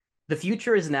The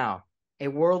future is now. A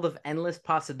world of endless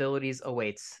possibilities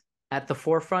awaits. At the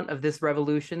forefront of this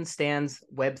revolution stands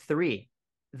Web3,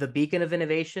 the beacon of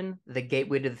innovation, the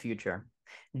gateway to the future.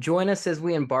 Join us as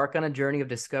we embark on a journey of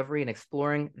discovery and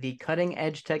exploring the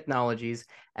cutting-edge technologies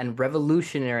and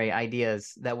revolutionary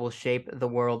ideas that will shape the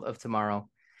world of tomorrow.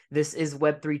 This is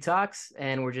Web3 Talks,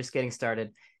 and we're just getting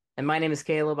started. And my name is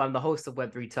Caleb. I'm the host of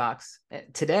Web3 Talks.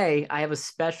 Today, I have a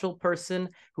special person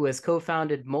who has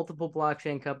co-founded multiple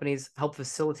blockchain companies, helped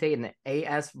facilitate an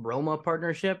AS-Roma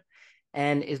partnership,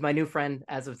 and is my new friend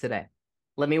as of today.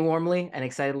 Let me warmly and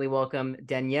excitedly welcome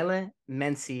Daniele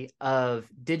Mensi of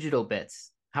DigitalBits.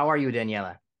 How are you,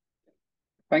 Daniele?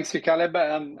 Thanks, Caleb.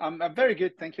 I'm very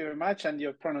good. Thank you very much. And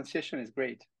your pronunciation is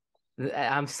great.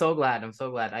 I'm so glad. I'm so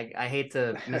glad. I hate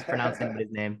to mispronounce anybody's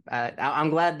name.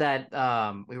 I'm glad that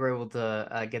we were able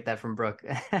to get that from Brooke.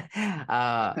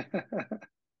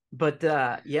 But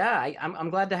yeah, I'm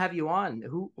glad to have you on.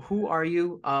 Who are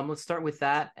you? Let's start with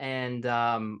that. And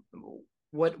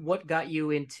what got you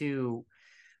into?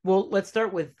 Well, let's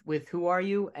start with who are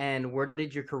you and where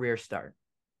did your career start?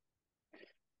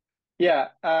 Yeah.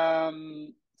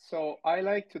 So I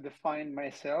like to define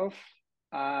myself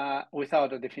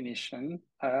without a definition.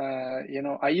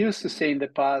 I used to say in the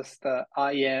past,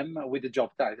 I am with the job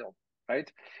title, right?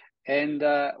 And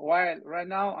while right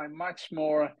now I'm much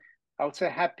more, I would say,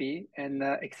 happy and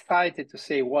excited to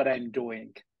say what I'm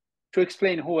doing, to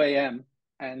explain who I am,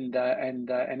 and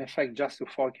in fact, just to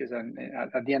focus on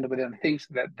at the end of it on things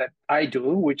that I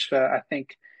do, which I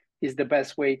think is the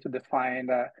best way to define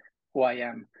who I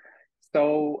am.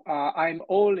 So I'm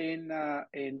all in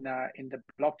the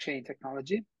blockchain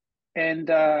technology, and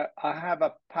I have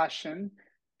a passion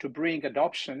to bring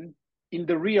adoption in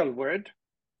the real world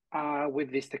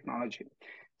with this technology.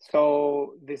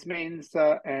 So this means,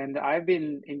 and I've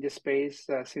been in this space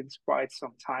since quite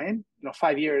some time.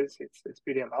 5 years. It's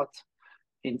really a lot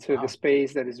into the Wow.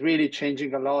 space that is really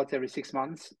changing a lot every 6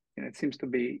 months. It seems to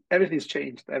be everything's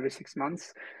changed every 6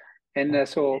 months, and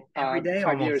so Every day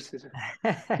 5 years almost. is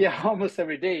yeah, almost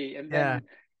every day. And Yeah.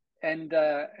 then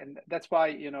and that's why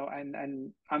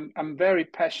and I'm very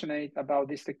passionate about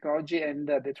this technology and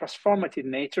the transformative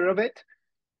nature of it.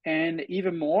 And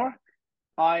even more,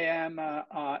 I am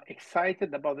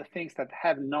excited about the things that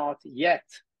have not yet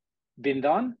been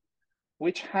done,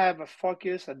 which have a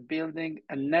focus at building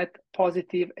a net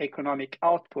positive economic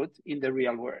output in the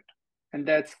real world. And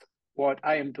that's what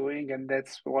I am doing, and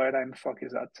that's what I'm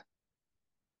focused at.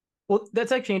 Well,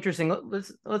 that's actually interesting.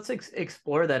 Let's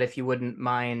explore that if you wouldn't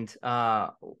mind.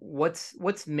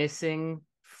 What's missing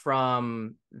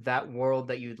from that world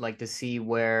that you'd like to see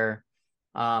where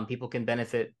people can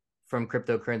benefit from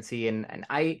cryptocurrency? And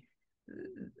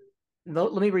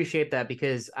let me reshape that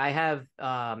because I have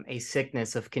a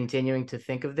sickness of continuing to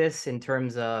think of this in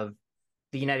terms of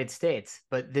the United States,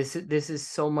 but this is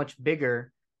so much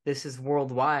bigger. This is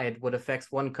worldwide. What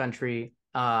affects one country?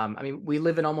 I mean, we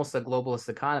live in almost a globalist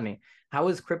economy. How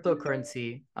is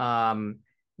cryptocurrency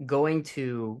going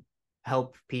to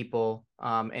help people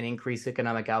and increase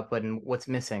economic output? And what's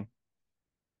missing?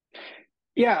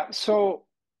 Yeah, so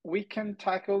we can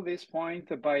tackle this point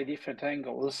by different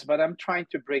angles, but I'm trying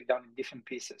to break down in different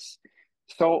pieces.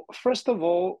 So first of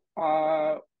all,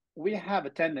 we have a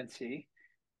tendency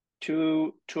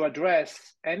to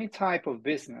address any type of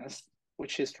business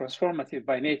which is transformative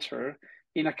by nature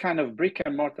in a kind of brick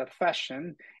and mortar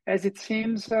fashion, as it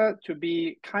seems to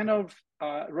be kind of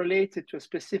related to a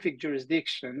specific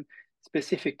jurisdiction,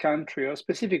 specific country, or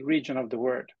specific region of the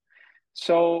world.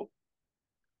 So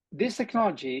this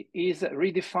technology is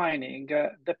redefining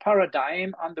the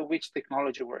paradigm under which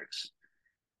technology works,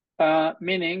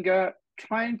 meaning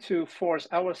trying to force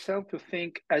ourselves to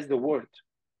think as the world,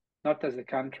 not as a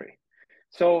country.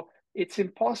 So it's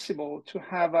impossible to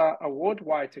have a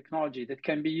worldwide technology that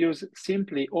can be used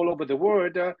simply all over the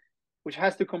world, which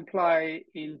has to comply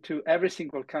into every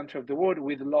single country of the world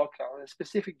with local and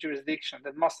specific jurisdiction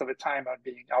that most of the time are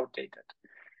being outdated.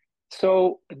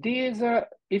 So these,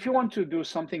 if you want to do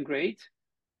something great,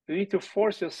 you need to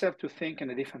force yourself to think in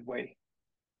a different way.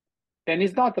 And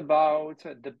it's not about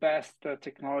the best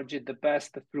technology, the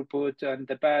best throughput, and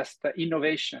the best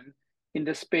innovation in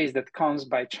the space that comes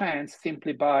by chance,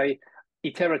 simply by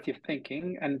iterative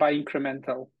thinking and by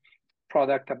incremental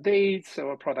product updates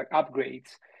or product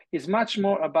upgrades. It's much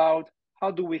more about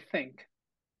how do we think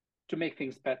to make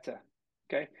things better,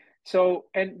 okay? So,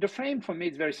 and the frame for me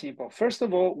is very simple. First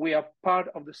of all, we are part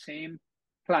of the same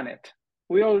planet.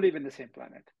 We all live in the same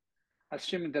planet,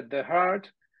 assuming that the Earth,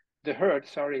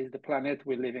 is the planet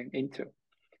we're living into.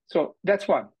 So that's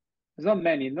one. There's not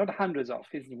many, not hundreds of,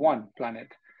 it's one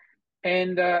planet.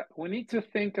 And we need to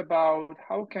think about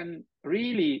how can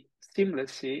really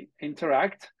seamlessly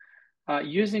interact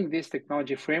using this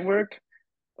technology framework,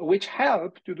 which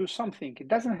help to do something. It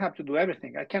doesn't have to do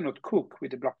everything. I cannot cook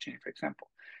with the blockchain, for example,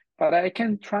 but I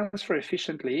can transfer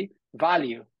efficiently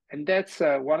value. And that's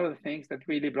one of the things that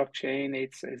really blockchain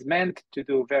is meant to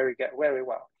do very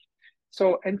well.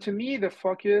 So, and to me, the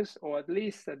focus, or at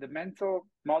least the mental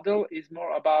model, is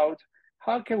more about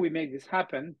how can we make this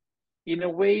happen in a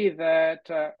way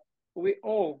that we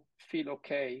all feel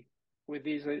okay with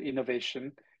this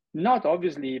innovation, not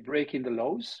obviously breaking the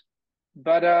laws,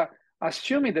 but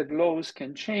assuming that laws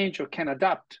can change or can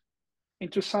adapt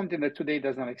into something that today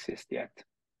does not exist yet.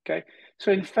 Okay,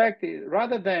 so in fact,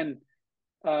 rather than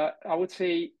I would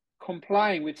say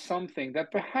complying with something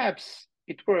that perhaps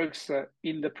it works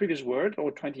in the previous world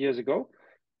or 20 years ago,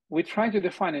 we're trying to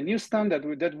define a new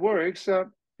standard that works,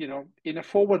 in a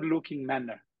forward-looking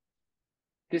manner.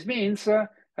 This means, at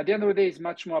the end of the day, it's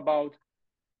much more about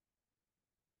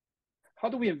how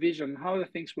do we envision how the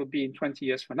things will be in 20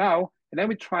 years from now, and then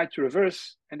we try to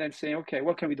reverse and then say, okay,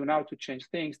 what can we do now to change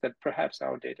things that perhaps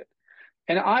are outdated?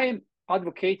 And I'm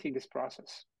advocating this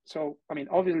process. So, I mean,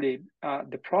 obviously,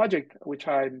 the project which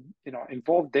I'm,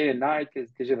 involved day and night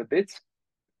is DigitalBits,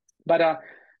 but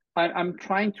I'm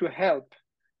trying to help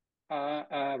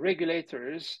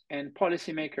regulators and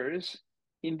policymakers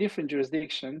in different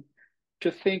jurisdictions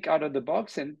to think out of the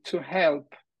box and to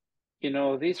help,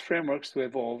 these frameworks to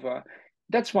evolve.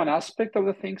 That's one aspect of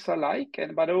the things I like,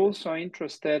 but also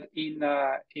interested in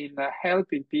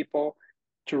helping people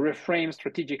to reframe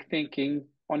strategic thinking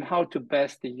on how to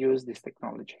best use this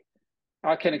technology.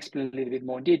 I can explain a little bit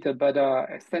more in detail, but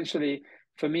essentially,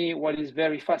 for me, what is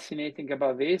very fascinating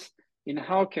about this in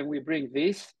how can we bring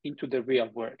this into the real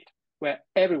world where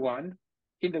everyone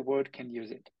in the world can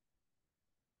use it.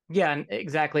 Yeah,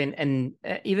 exactly. And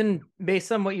even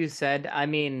based on what you said, I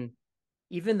mean,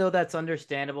 even though that's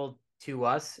understandable to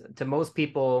us, to most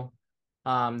people,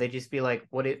 they just be like,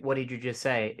 what did you just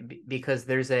say? Because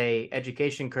there's a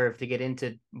education curve to get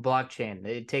into blockchain.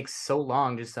 It takes so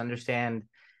long just to understand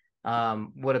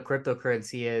what a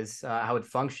cryptocurrency is, how it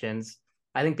functions.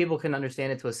 I think people can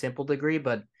understand it to a simple degree,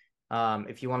 but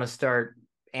if you want to start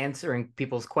answering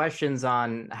people's questions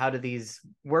on how do these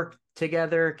work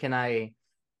together, can I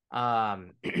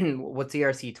what's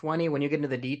ERC20? When you get into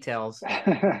the details,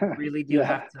 you really do Yeah.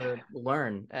 have to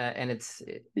learn, and it's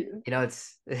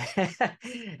it's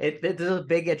a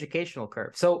big educational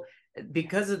curve. So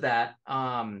because of that,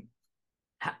 how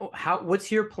what's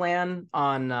your plan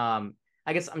on?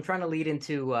 I guess I'm trying to lead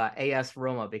into AS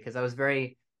Roma because I was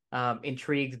very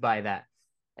intrigued by that.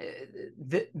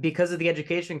 Because of the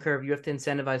education curve, you have to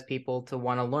incentivize people to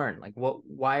want to learn. Like,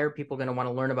 why are people going to want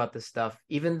to learn about this stuff?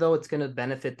 Even though it's going to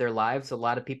benefit their lives, a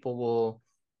lot of people will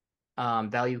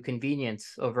value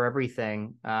convenience over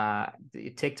everything.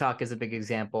 TikTok is a big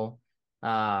example.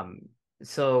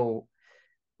 So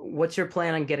what's your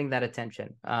plan on getting that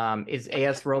attention? Is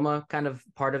AS Roma kind of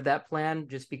part of that plan?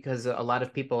 Just because a lot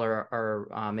of people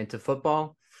are into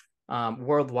football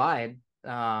worldwide.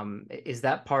 Is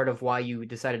that part of why you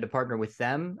decided to partner with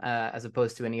them as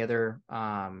opposed to any other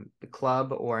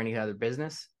club or any other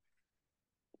business?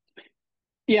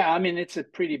 Yeah, I mean, it's a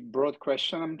pretty broad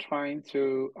question. I'm trying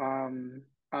to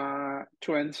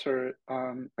answer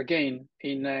again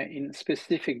in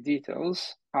specific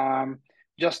details,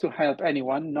 just to help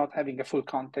anyone not having a full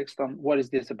context on what is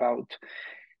this about.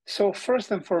 So first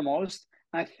and foremost,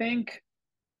 I think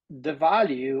the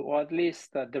value, or at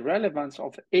least the relevance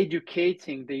of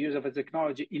educating the use of a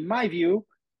technology, in my view,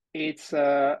 it's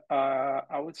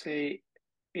I would say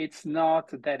it's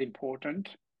not that important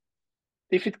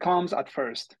if it comes at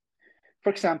first. For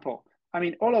example, I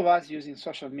mean, all of us using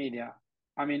social media,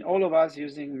 I mean, all of us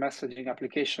using messaging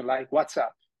application like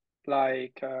WhatsApp,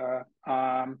 like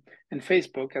and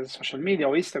Facebook as social media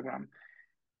or Instagram.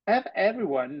 Have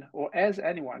everyone or has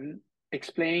anyone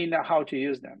explained how to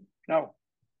use them? No,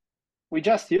 we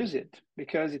just use it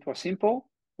because it was simple.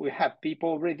 We have people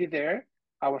already there,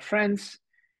 our friends,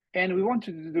 and we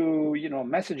wanted to do,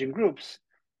 messaging groups.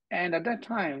 And at that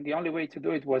time, the only way to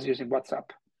do it was using WhatsApp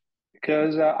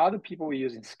because other people were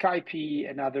using Skype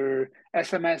and other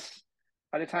SMS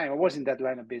at the time. I was in that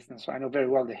line of business, so I know very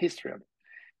well the history of it.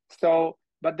 So,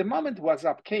 but the moment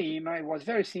WhatsApp came, it was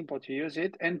very simple to use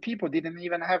it, and people didn't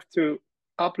even have to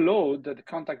upload the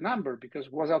contact number because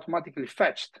it was automatically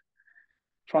fetched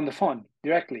from the phone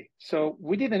directly. So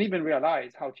we didn't even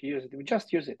realize how to use it. We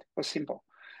just use it. It was simple.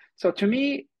 So to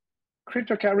me,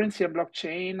 cryptocurrency and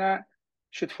blockchain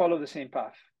should follow the same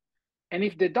path. And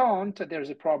if they don't, there's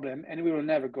a problem and we will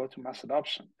never go to mass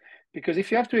adoption. Because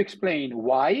if you have to explain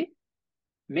why,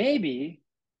 maybe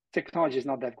technology is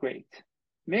not that great.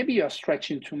 Maybe you're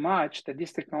stretching too much that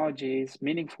this technology is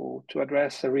meaningful to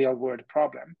address a real world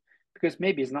problem, because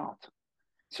maybe it's not.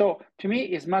 So to me,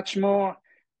 it's much more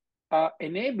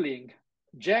enabling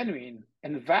genuine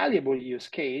and valuable use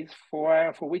case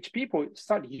for which people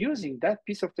start using that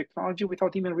piece of technology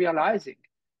without even realizing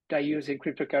they're using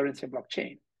cryptocurrency and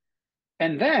blockchain.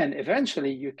 And then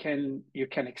eventually you can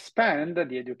expand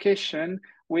the education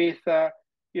with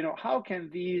how can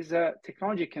these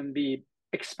technology can be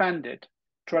expanded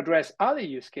to address other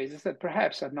use cases that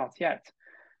perhaps are not yet.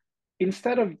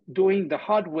 Instead of doing the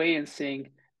hard way and saying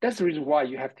that's the reason why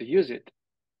you have to use it.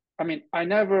 I mean, I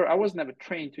was never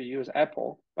trained to use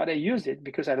Apple, but I use it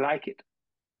because I like it.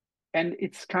 And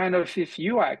it's kind of, if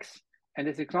UX and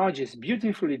the technology is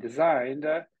beautifully designed,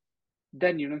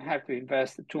 then you don't have to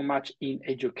invest too much in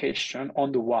education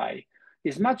on the why.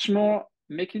 It's much more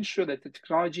making sure that the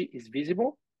technology is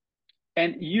visible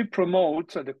and you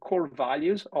promote the core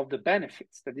values of the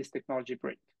benefits that this technology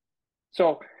brings.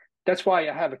 So that's why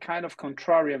I have a kind of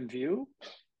contrarian view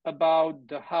about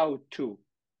the how to,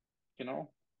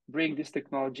 bring this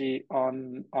technology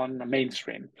on the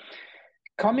mainstream.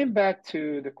 Coming back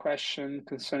to the question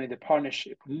concerning the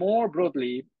partnership, more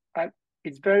broadly,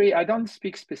 I don't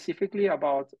speak specifically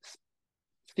about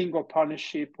single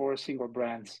partnership or single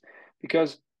brands,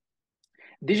 because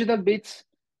DigitalBits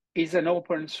is an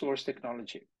open source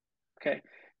technology. Okay,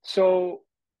 so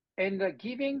and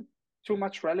giving too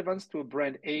much relevance to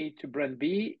brand A to brand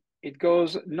B, it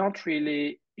goes not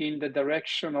really in the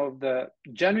direction of the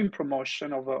genuine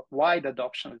promotion of a wide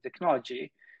adoption of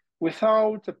technology,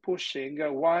 without pushing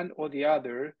one or the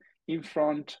other in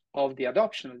front of the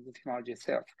adoption of the technology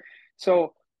itself.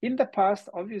 So in the past,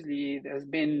 obviously, there's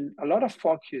been a lot of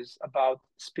focus about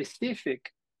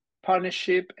specific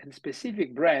partnership and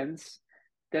specific brands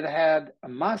that had a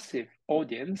massive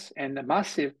audience and a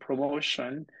massive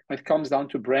promotion when it comes down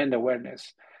to brand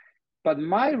awareness. But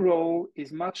my role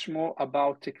is much more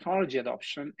about technology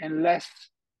adoption and less,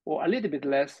 or a little bit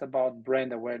less, about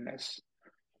brand awareness,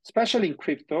 especially in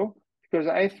crypto, because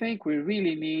I think we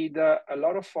really need a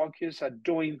lot of focus at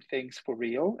doing things for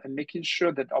real and making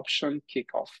sure that adoption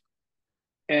kick off.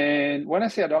 And when I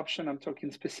say adoption, I'm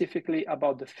talking specifically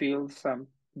about the fields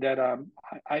that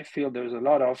I feel there's a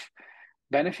lot of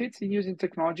benefits in using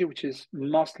technology, which is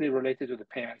mostly related to the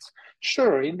payments.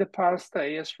 Sure, in the past,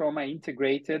 AS Roma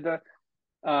integrated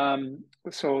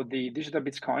so the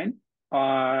DigitalBits coin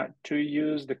to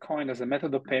use the coin as a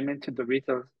method of payment to the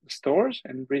retail stores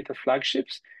and retail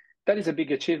flagships. That is a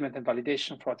big achievement and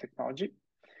validation for our technology.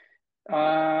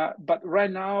 But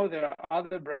right now, there are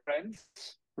other brands,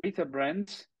 retail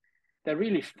brands, they're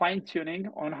really fine-tuning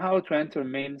on how to enter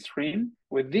mainstream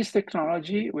with this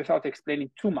technology without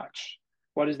explaining too much.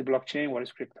 What is the blockchain? What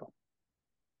is crypto?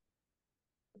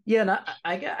 Yeah, no,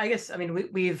 I guess I mean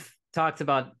we've talked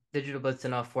about DigitalBits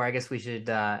enough where I guess we should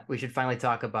finally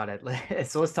talk about it.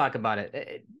 So let's talk about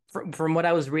it. From what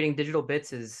I was reading,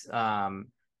 DigitalBits is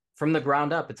from the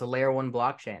ground up, it's a layer one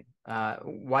blockchain.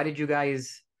 Why did you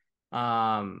guys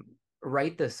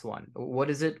write this one? What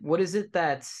is it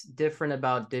that's different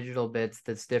about DigitalBits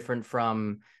that's different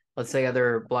from, let's say,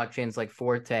 other blockchains like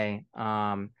Forte?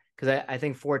 Because I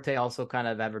think Forte also kind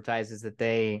of advertises that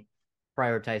they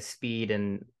prioritize speed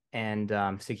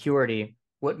and security.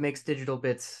 What makes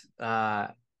DigitalBits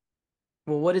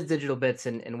what is DigitalBits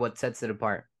and what sets it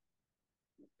apart?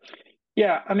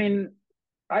 Yeah, I mean,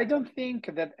 I don't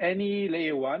think that any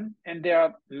layer one, and there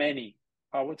are many,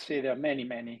 I would say there are many,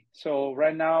 many. So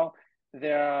right now,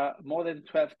 there are more than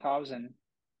 12,000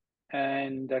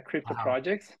 and crypto Wow.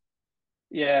 projects.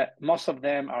 Yeah, most of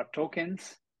them are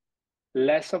tokens.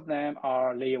 Less of them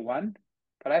are layer one,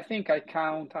 but I think I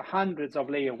count hundreds of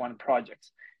layer one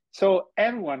projects. So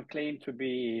everyone claims to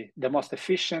be the most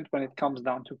efficient when it comes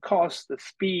down to cost, the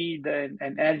speed, and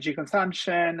energy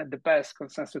consumption, the best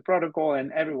consensus protocol,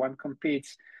 and everyone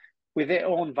competes with their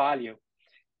own value.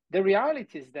 The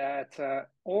reality is that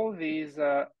all these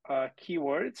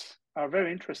keywords are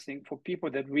very interesting for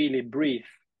people that really breathe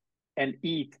and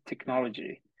eat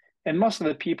technology. And most of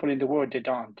the people in the world, they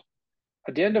don't.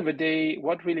 At the end of the day,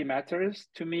 what really matters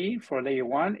to me for layer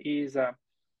one is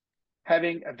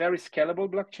having a very scalable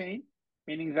blockchain,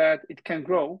 meaning that it can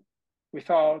grow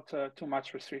without too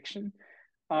much restriction.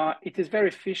 It is very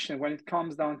efficient when it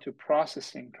comes down to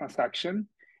processing transaction,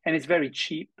 and it's very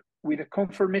cheap with a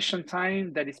confirmation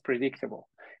time that is predictable.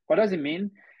 What does it mean?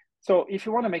 So if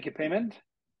you want to make a payment,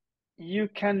 you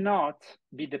cannot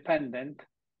be dependent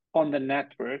on the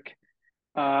network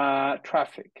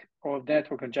traffic or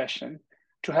network congestion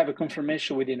to have a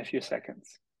confirmation within a few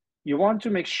seconds. You want to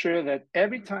make sure that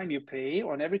every time you pay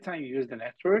or every time you use the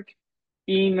network,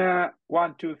 in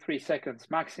 1, 2, 3 seconds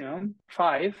maximum,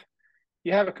 5,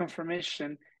 you have a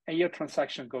confirmation and your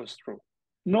transaction goes through,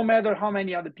 no matter how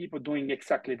many other people doing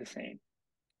exactly the same.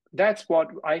 That's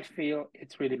what I feel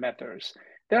it really matters.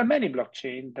 There are many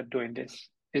blockchains that are doing this.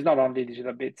 It's not only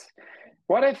DigitalBits.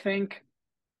 What I think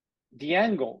the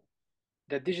angle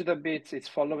that DigitalBits is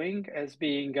following as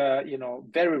being,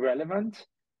 very relevant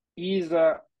is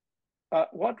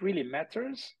what really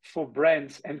matters for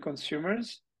brands and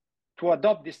consumers to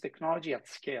adopt this technology at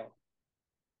scale,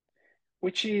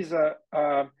 which is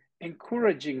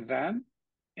encouraging them,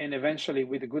 and eventually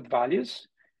with good values,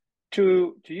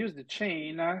 to use the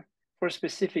chain for a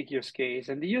specific use case.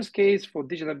 And the use case for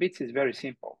DigitalBits is very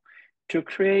simple: to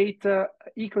create an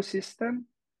ecosystem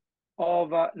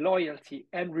of loyalty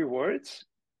and rewards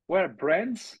where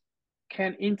brands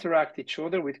can interact each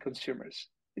other with consumers.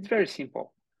 It's very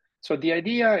simple. So the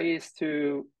idea is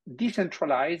to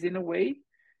decentralize, in a way,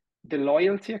 the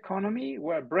loyalty economy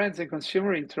where brands and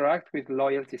consumers interact with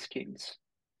loyalty schemes.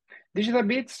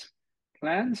 DigitalBits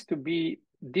plans to be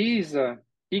this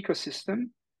ecosystem,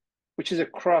 which is a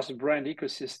cross-brand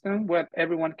ecosystem where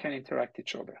everyone can interact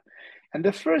each other. And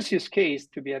the first use case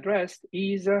to be addressed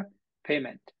is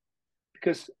payment.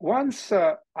 Because once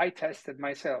I tested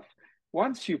myself,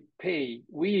 once you pay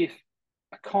with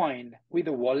a coin, with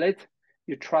a wallet,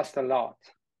 you trust a lot.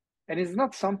 And it's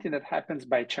not something that happens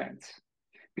by chance,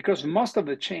 because most of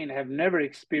the chain have never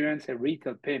experienced a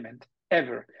retail payment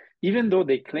ever, even though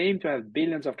they claim to have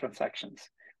billions of transactions,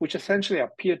 which essentially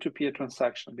are peer-to-peer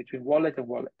transactions between wallet and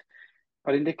wallet.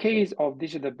 But in the case of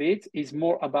DigitalBits, it's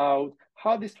more about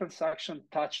how this transaction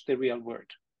touch the real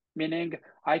world, meaning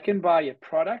I can buy a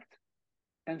product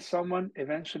and someone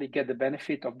eventually get the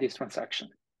benefit of this transaction.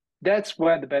 That's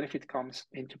where the benefit comes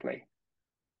into play.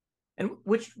 And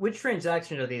which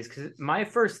transactions are these? Because my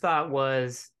first thought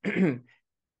was,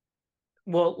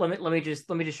 well, let me just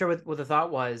share what the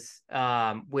thought was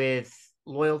with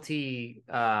loyalty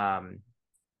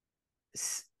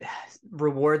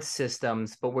reward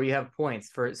systems, but where you have points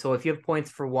for. So if you have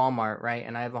points for Walmart, right,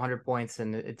 and I have 100 points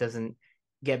and it doesn't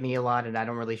get me a lot, and I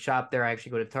don't really shop there, I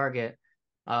actually go to Target.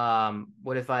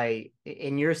 What if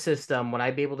in your system, would I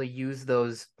be able to use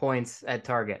those points at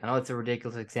Target? I know it's a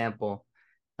ridiculous example.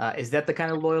 Is that the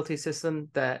kind of loyalty system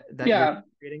that you're Yeah,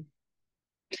 creating?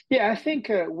 yeah. I think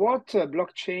what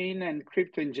blockchain and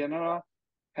crypto in general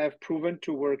have proven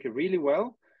to work really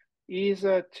well is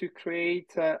to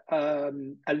create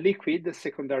a liquid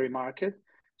secondary market.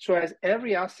 So as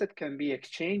every asset can be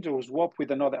exchanged or swapped with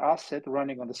another asset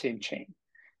running on the same chain.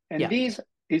 And Yeah.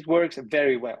 this works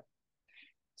very well.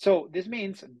 So this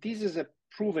means this is a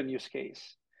proven use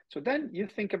case. So then you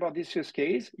think about this use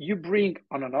case, you bring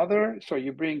on another, so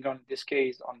you bring on this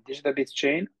case on DigitalBits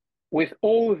chain with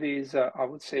all these, I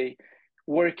would say,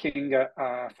 working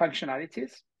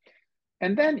functionalities.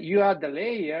 And then you add the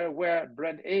layer where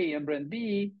brand A and brand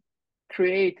B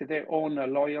create their own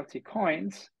loyalty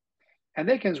coins, and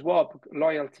they can swap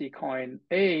loyalty coin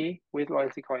A with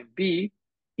loyalty coin B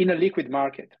in a liquid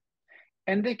market.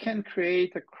 And they can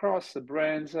create across the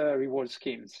brands reward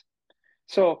schemes.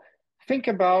 So think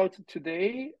about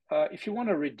today, if you want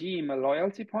to redeem a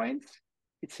loyalty points,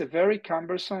 it's a very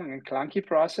cumbersome and clunky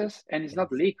process, and it's not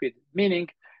Yes. liquid, meaning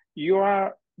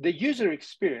the user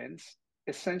experience,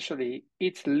 essentially,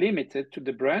 it's limited to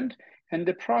the brand, and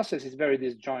the process is very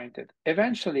disjointed.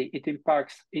 Eventually, it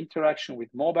impacts interaction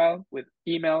with mobile, with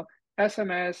email,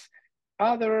 SMS,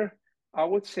 other, I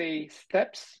would say,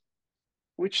 steps,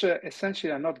 which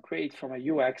essentially are not great from a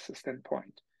UX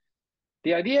standpoint.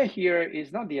 The idea here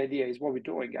is not the idea, is what we're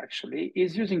doing actually,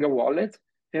 is using a wallet.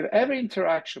 If every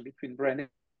interaction between brand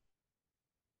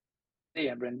A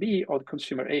and brand B, or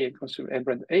consumer A and consumer and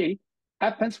brand A,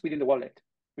 happens within the wallet,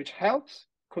 which helps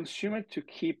consumer to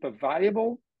keep a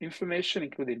valuable information,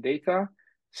 including data,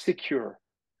 secure,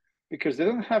 because they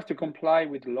don't have to comply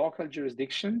with local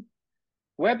jurisdiction.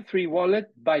 Web3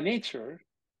 wallet by nature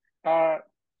are,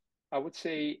 I would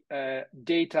say,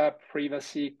 data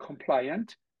privacy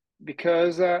compliant,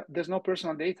 because there's no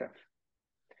personal data.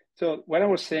 So when I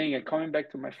was saying, and coming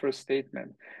back to my first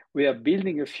statement, we are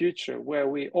building a future where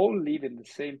we all live in the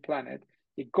same planet.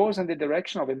 It goes in the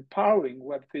direction of empowering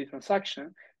Web3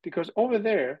 transaction, because over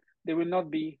there will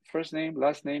not be first name,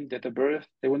 last name, date of birth.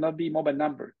 There will not be mobile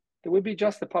number. There will be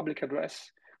just a public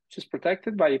address, which is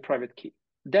protected by a private key.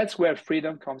 That's where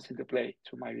freedom comes into play,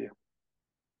 to my view.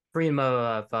 Freedom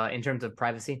of in terms of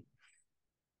privacy.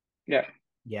 Yeah.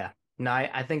 Yeah. No,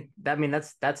 I think that, I mean,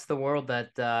 that's the world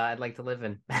that I'd like to live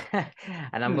in.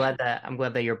 And I'm glad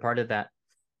that you're part of that.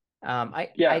 I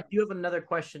Yeah, do have another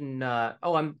question. I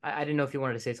didn't know if you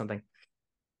wanted to say something.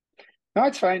 no,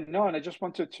 it's fine. No, and I just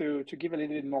wanted to give a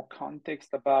little bit more context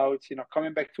about,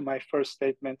 coming back to my first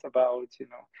statement about,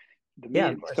 the Yeah,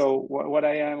 of me. course. So what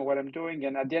I am, what I'm doing,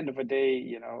 and at the end of the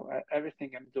day,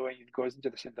 everything I'm doing, it goes into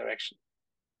the same direction.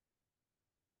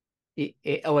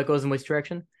 It goes in which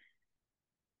direction?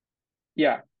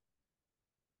 Yeah,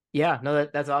 Yeah, no,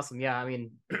 that's awesome. Yeah, I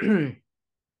mean,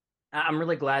 I'm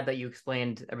really glad that you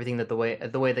explained everything the way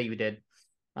that you did.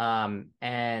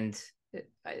 And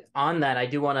on that, I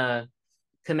do want to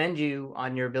commend you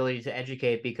on your ability to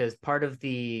educate because part of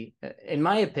in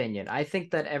my opinion, I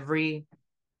think that every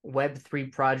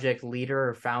Web3 project leader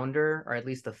or founder, or at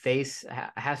least the face,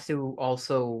 has to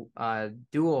also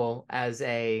dual as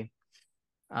they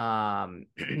have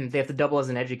to double as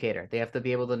an educator. They have to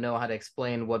be able to know how to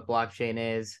explain what blockchain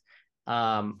is,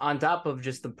 on top of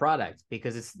just the product,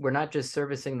 because we're not just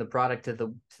servicing the product to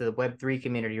the Web3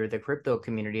 community or the crypto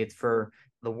community. It's for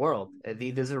the world.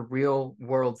 These are real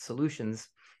world solutions,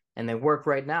 and they work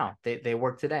right now. They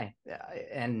work today,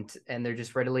 and they're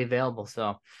just readily available.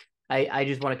 So I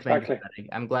just want to commend you for exactly.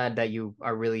 that. I'm glad that you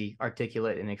are really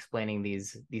articulate in explaining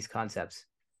these concepts.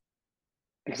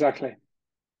 Exactly.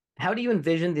 How do you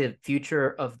envision the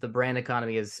future of the brand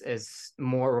economy as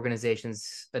more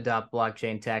organizations adopt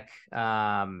blockchain tech?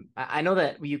 I know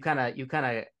that you kind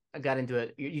of got into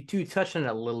it. You two touched on it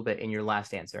a little bit in your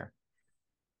last answer.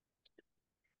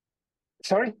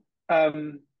 Sorry.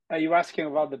 Are you asking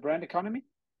about the brand economy,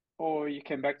 or you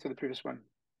came back to the previous one?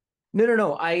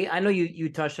 No. I know you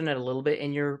touched on it a little bit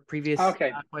in your previous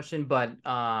Okay. question, but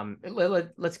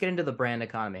let's get into the brand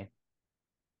economy.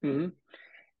 Hmm.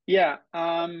 Yeah.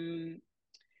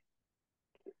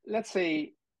 Let's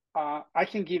say I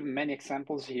can give many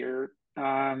examples here.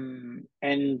 And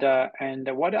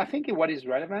what I think what is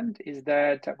relevant is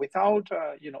that without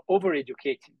over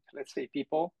educating, let's say,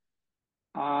 people,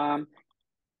 um,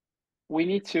 we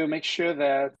need to make sure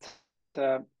that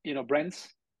brands,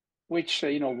 which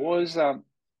was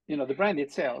the brand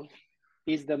itself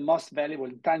is the most valuable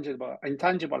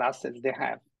intangible assets they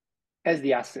have as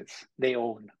the assets they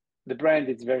own. The brand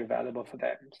is very valuable for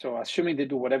them. So assuming they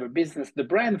do whatever business, the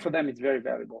brand for them is very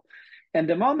valuable. And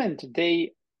the moment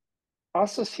they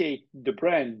associate the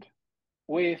brand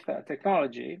with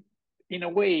technology, in a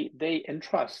way they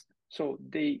entrust. So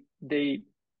they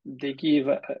give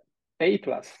a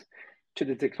plus to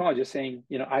the technology, saying,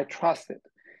 I trust it.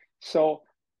 So,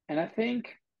 and I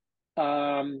think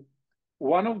um,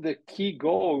 one of the key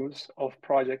goals of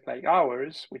project like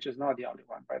ours, which is not the only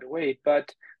one, by the way,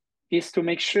 but is to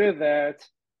make sure that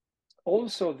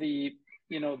also the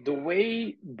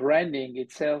way branding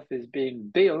itself is being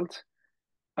built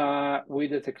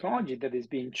with the technology that is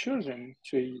being chosen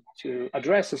to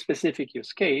address a specific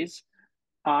use case,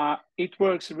 it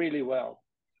works really well,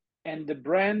 and the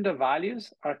brand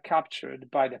values are captured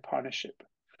by the partnership.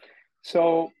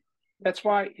 So that's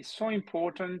why it's so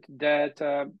important that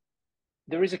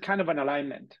there is a kind of an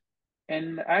alignment.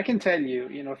 And I can tell you,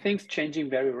 things changing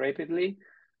very rapidly.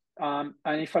 And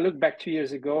if I look back 2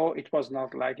 years ago, it was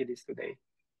not like it is today.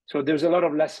 So there's a lot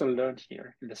of lesson learned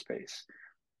here in the space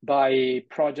by a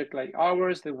project like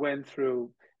ours that went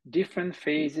through different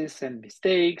phases and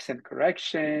mistakes and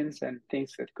corrections and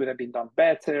things that could have been done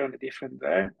better on a different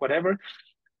whatever.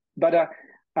 But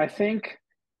I think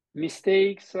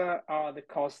mistakes are the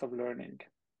cost of learning.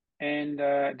 And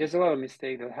there's a lot of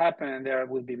mistakes that happen, and there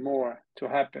will be more to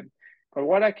happen. But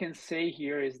what I can say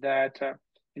here is that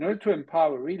in order to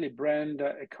empower really brand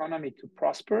economy to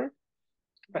prosper,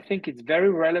 I think it's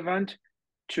very relevant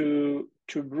to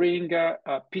bring a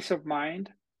peace of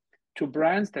mind to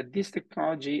brands that this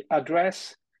technology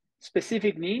address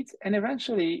specific needs and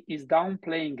eventually is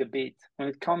downplaying a bit when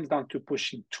it comes down to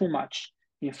pushing too much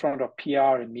in front of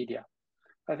PR and media.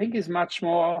 I think it's much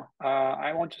more,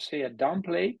 I want to say, a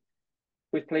downplay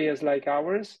with players like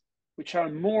ours, which are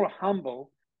more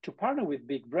humble to partner with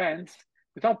big brands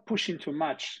without pushing too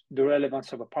much the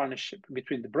relevance of a partnership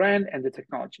between the brand and the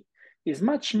technology. Is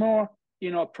much more,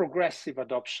 progressive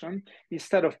adoption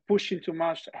instead of pushing too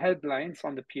much headlines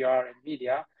on the PR and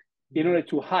media in order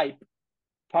to hype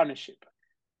partnership.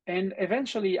 And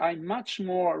eventually, I'm much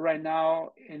more right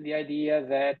now in the idea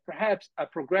that perhaps a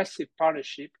progressive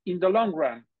partnership in the long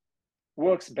run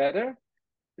works better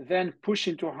than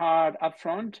pushing too hard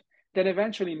upfront, that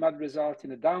eventually might result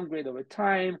in a downgrade over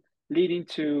time, leading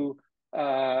to,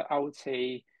 I would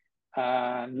say,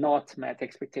 not met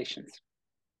expectations.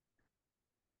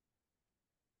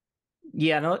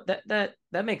 Yeah, no,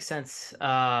 that makes sense.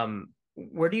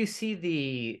 Where do you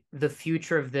see the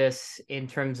future of this in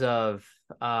terms of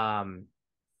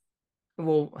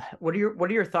Well, what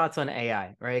are your thoughts on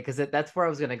AI, right? Because that's where I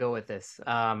was going to go with this.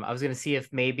 I was going to see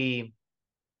if maybe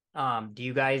do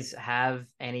you guys have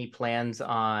any plans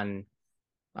on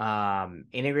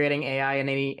integrating AI in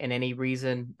any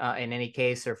reason in any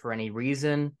case or for any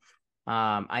reason.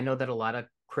 I know that a lot of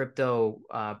crypto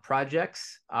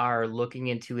projects are looking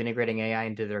into integrating AI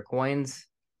into their coins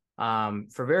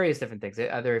for various different things,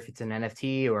 either if it's an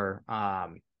NFT or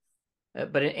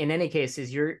but in any case,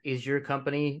 is your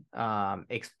company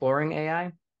exploring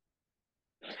AI?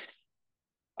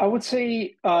 I would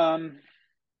say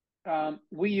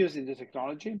we use the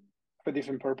technology for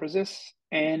different purposes,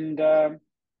 and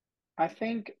I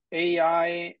think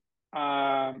AI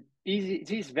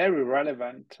is very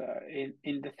relevant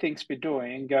in the things we're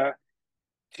doing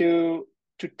to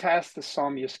to test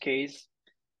some use case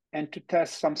and to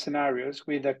test some scenarios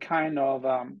with a kind of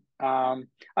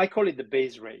I call it the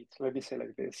base rate. Let me say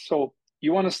like this. So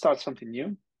you want to start something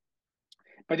new,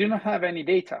 but you don't have any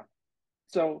data.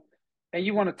 So and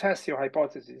you want to test your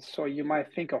hypothesis. So you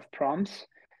might think of prompts,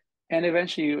 and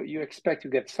eventually you expect to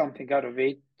get something out of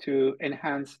it to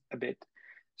enhance a bit.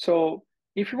 So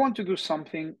if you want to do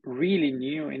something really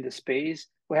new in the space,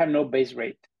 we have no base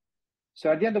rate. So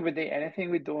at the end of the day, anything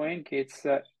we're doing, it's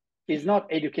not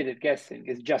educated guessing,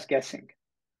 it's just guessing.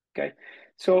 Okay.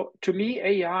 So to me,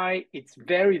 AI, it's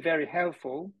very, very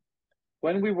helpful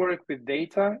when we work with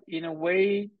data in a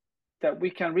way that we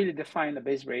can really define the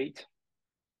base rate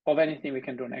of anything we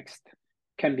can do next.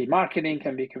 Can be marketing,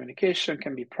 can be communication,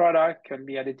 can be product, can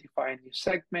be identifying new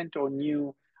segment or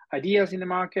new ideas in the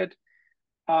market.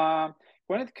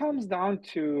 When it comes down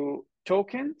to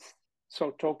tokens,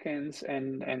 so tokens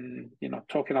and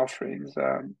token offerings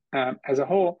as a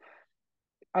whole,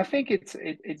 I think it's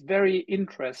very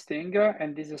interesting,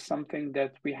 and this is something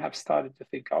that we have started to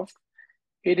think of.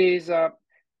 It is,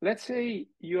 let's say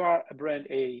you are a brand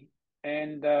A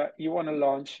and you want to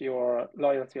launch your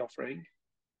loyalty offering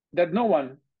that no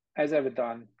one has ever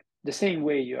done the same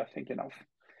way you are thinking of.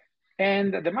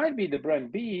 And there might be the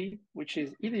brand B, which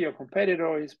is either your competitor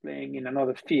or is playing in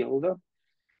another field,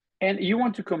 and you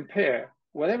want to compare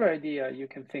whatever idea you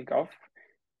can think of,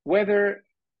 whether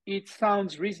it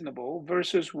sounds reasonable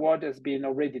versus what has been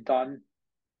already done,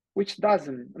 which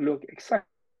doesn't look exactly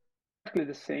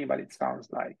the same, but it sounds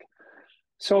like.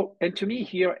 So, and to me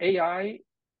here, AI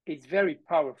is very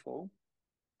powerful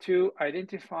to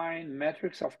identify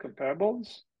metrics of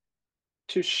comparables,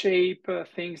 to shape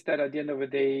things that at the end of the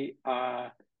day,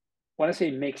 when I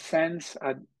say make sense,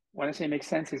 when I say make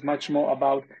sense, is much more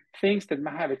about things that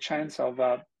might have a chance of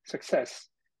success.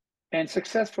 And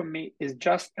success for me is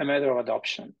just a matter of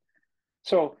adoption.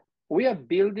 So we are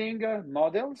building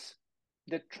models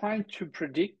that trying to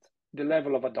predict the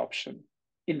level of adoption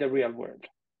in the real world.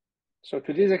 So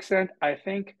to this extent, I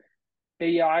think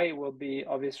AI will be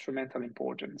of instrumental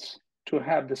importance to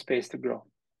have the space to grow.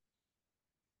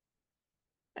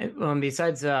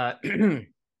 Besides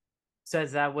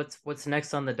besides that, what's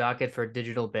next on the docket for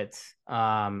DigitalBits?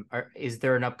 Is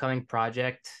there an upcoming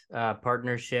project,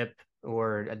 partnership,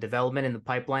 or a development in the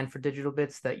pipeline for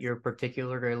DigitalBits that you're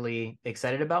particularly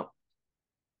excited about?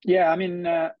 Yeah, I mean,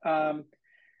 I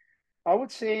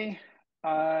would say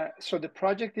so. The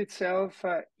project itself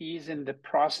is in the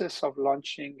process of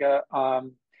launching a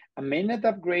mainnet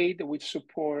upgrade which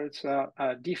supports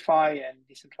DeFi and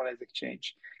decentralized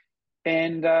exchange.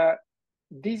 And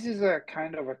this is a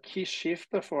kind of a key shift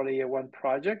for a layer one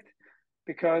project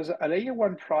because a layer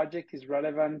one project is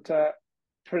relevant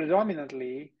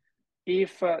predominantly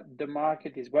if the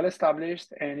market is well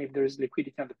established and if there is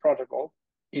liquidity on the protocol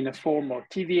in a form of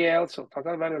TVL, so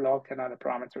total value locked and other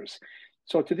parameters.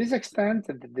 So to this extent,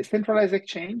 the decentralized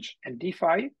exchange and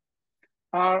DeFi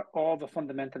are of a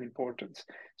fundamental importance.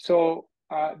 So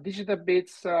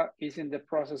DigitalBits is in the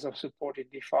process of supporting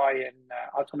DeFi and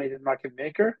automated market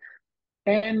maker.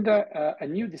 And a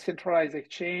new decentralized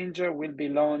exchange will be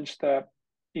launched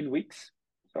in weeks.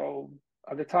 So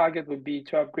the target would be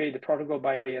to upgrade the protocol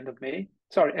by end of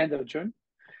June,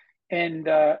 and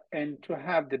to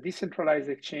have the decentralized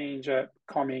exchange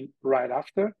coming right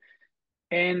after.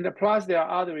 And plus, there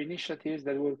are other initiatives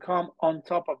that will come on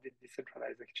top of the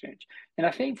decentralized exchange. And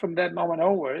I think from that moment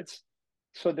onwards,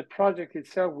 so the project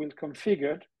itself will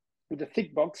configured with the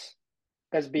thick box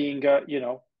as being, a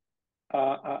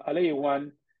layer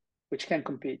one which can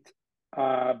compete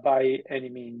by any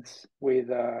means with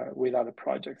other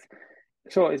projects.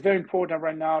 So it's very important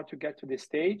right now to get to this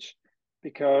stage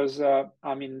because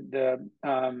I mean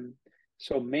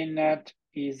so mainnet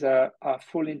is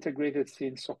fully integrated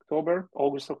since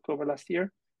August, October last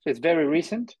year. So it's very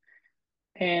recent.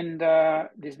 And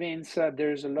this means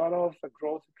there's a lot of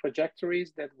growth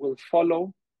trajectories that will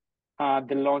follow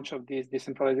the launch of this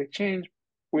decentralized exchange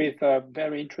with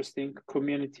very interesting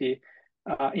community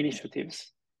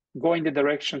initiatives going the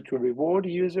direction to reward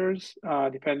users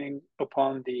depending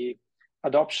upon the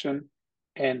adoption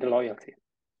and the loyalty.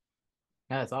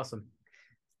 Yeah, that's awesome.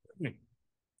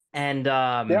 And There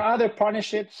are other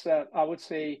partnerships that I would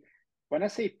say, when I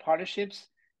say partnerships,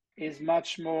 is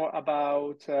much more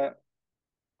about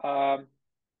um,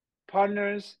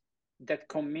 partners that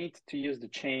commit to use the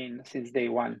chain since day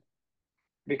one.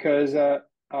 Because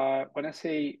when I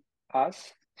say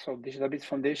us, so DigitalBits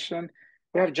Foundation,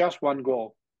 we have just one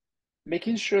goal,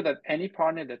 making sure that any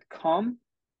partner that come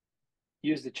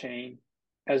use the chain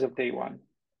as of day one.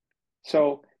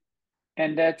 So,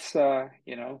 and that's,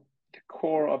 the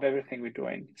core of everything we're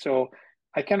doing. So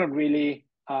I cannot really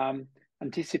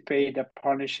anticipate the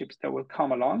partnerships that will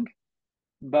come along,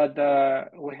 but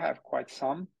we have quite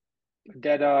some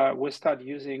that will start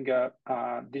using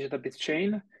DigitalBits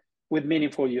chain with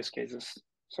meaningful use cases.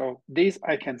 So these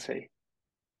I can say.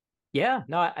 yeah,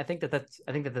 no, I think that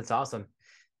that's awesome.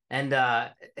 And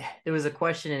there was a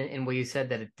question in what you said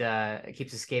that it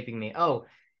keeps escaping me. Oh,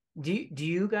 do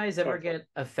you guys ever Sorry. get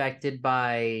affected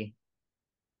by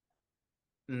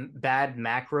bad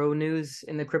macro news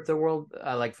in the crypto world?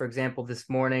 Like for example, this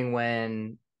morning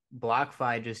when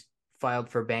BlockFi just filed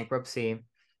for bankruptcy,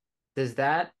 does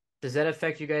that does that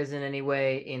affect you guys in any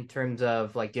way in terms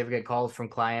of like do you ever get calls from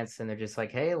clients and they're just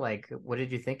like, hey, like what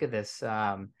did you think of this?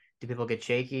 Do people get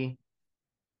shaky?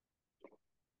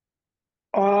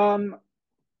 Um,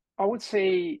 I would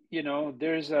say,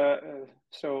 there's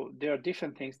so there are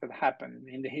different things that happen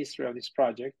in the history of this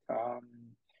project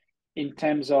in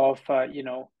terms of,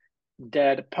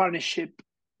 that partnership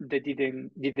that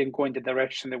didn't go in the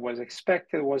direction that was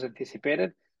expected, was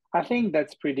anticipated. I think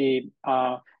that's pretty,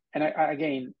 and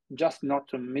again, just not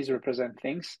to misrepresent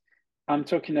things, I'm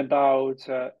talking about,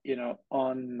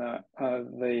 on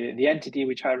the entity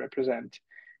which I represent,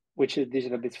 which is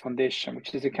DigitalBits Foundation,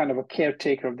 which is a kind of a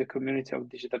caretaker of the community of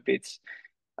DigitalBits.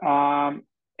 Um,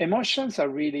 Emotions are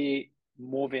really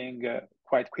moving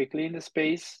quite quickly in the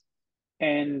space,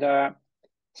 and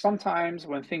sometimes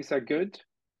when things are good,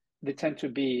 they tend to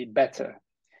be better.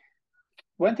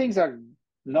 When things are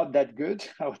not that good,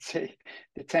 I would say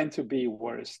they tend to be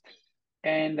worse.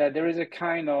 And there is a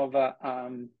kind of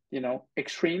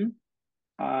extreme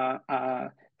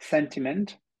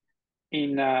sentiment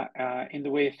in the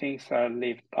way things are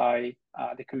lived by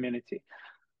the community.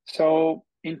 So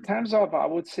in terms of, I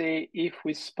would say, if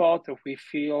we spot, if we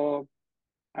feel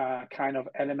kind of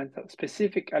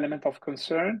specific element of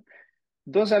concern,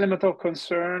 those elements of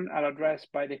concern are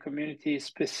addressed by the community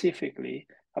specifically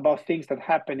about things that are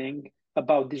happening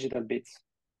about digital bits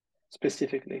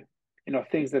specifically.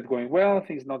 Things that are going well,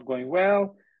 things not going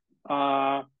well,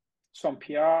 some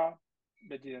PR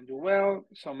that didn't do well,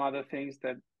 some other things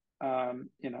that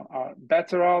are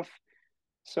better off.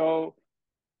 So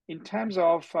in terms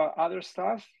of other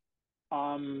stuff,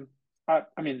 I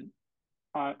mean,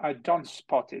 I don't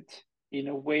spot it in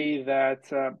a way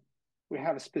that we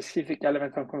have a specific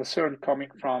element of concern coming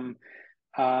from,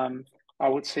 I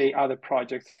would say, other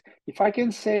projects. If I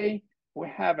can say, we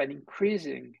have an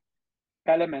increasing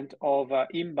element of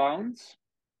inbounds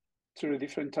through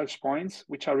different touch points,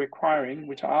 which are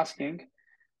asking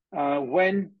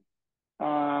when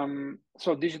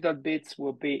so digital bits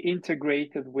will be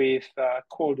integrated with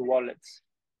cold wallets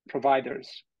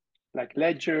providers like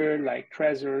Ledger, like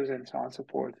Trezors, and so on and so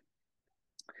forth.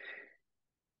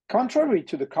 Contrary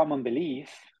to the common belief,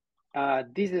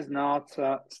 this is not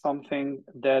something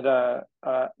that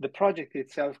the project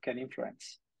itself can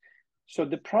influence. So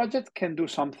the project can do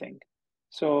something.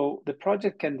 So the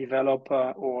project can develop,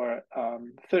 or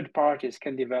third parties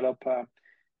can develop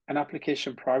an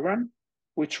application program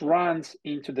which runs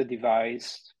into the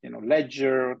device,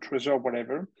 Ledger, Trezor,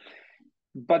 whatever.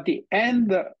 But the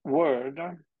end word,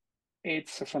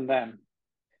 it's from them.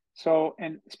 So,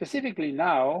 and specifically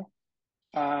now,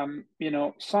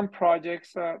 some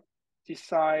projects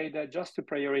decide just to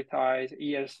prioritize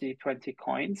ERC20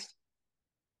 coins.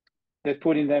 They're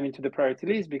putting them into the priority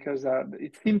list because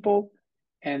it's simple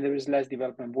and there is less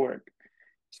development work.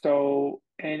 So,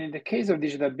 and in the case of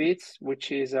DigitalBits,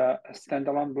 which is a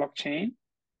standalone blockchain,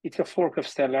 it's a fork of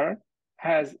Stellar,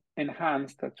 has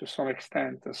enhanced to some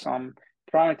extent some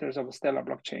parameters of a Stellar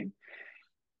blockchain.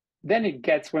 Then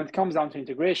when it comes down to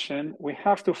integration, we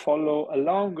have to follow a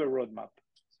longer roadmap.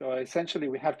 So essentially,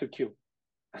 we have to queue.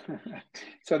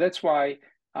 So that's why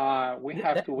we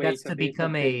have to wait That's a to bit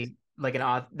become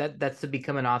until. that's to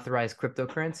become an authorized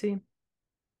cryptocurrency.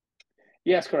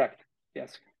 Yes, correct.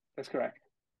 Yes, that's correct.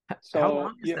 How So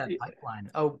long is that pipeline?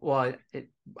 Oh, well,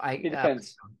 I it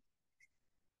depends.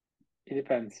 It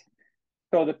depends.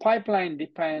 So the pipeline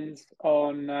depends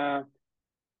on,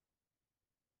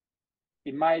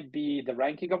 it might be the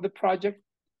ranking of the project,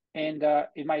 and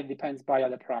it might depend by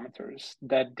other parameters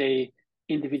that they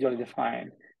individually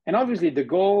define. And obviously, the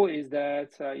goal is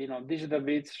that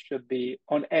DigitalBits should be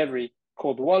on every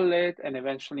cold wallet and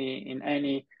eventually in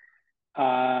any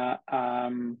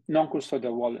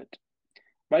non-custodial wallet.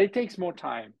 But it takes more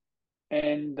time.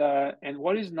 And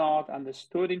what is not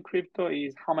understood in crypto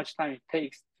is how much time it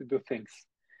takes to do things.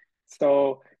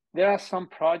 So there are some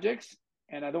projects,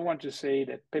 and I don't want to say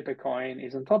that Pepecoin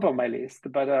is on top of my list,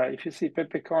 but if you see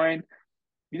Pepecoin,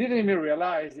 you didn't even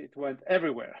realize it went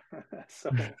everywhere.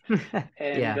 So,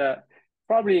 and yeah.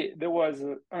 probably there was,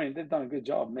 I mean, they've done a good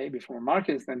job, maybe from a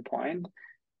market standpoint,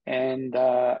 and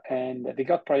they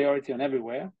got priority on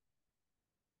everywhere,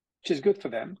 which is good for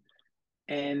them.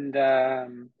 And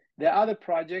there are other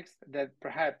projects that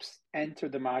perhaps enter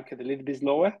the market a little bit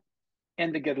lower,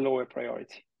 and they get lower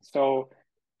priority. So,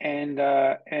 is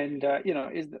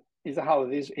how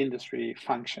this industry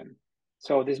function.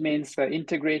 So this means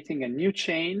integrating a new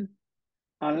chain,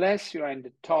 unless you are in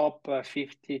the top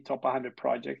 50, top 100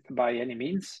 project by any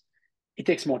means, it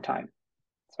takes more time.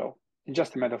 So it's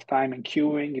just a matter of time and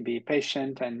queuing, be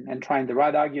patient and trying the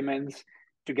right arguments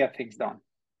to get things done.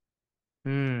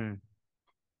 Hmm.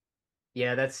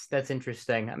 Yeah, that's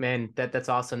interesting. I mean, that's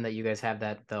awesome that you guys have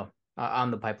that though on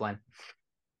the pipeline.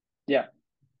 Yeah,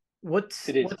 What's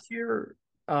it is. what's your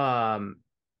I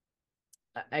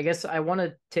guess I want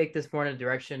to take this more in a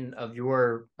direction of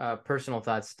your personal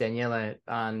thoughts, Daniele,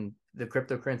 on the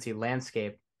cryptocurrency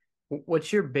landscape.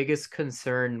 What's your biggest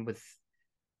concern with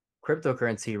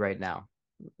cryptocurrency right now?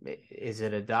 Is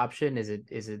it adoption? Is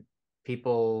it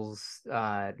people's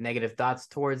negative thoughts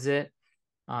towards it?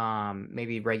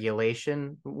 Maybe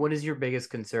regulation? What is your biggest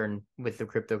concern with the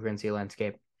cryptocurrency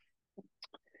landscape?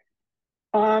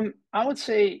 I would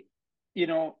say, you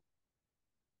know,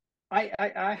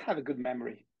 I have a good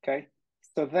memory. Okay.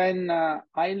 So then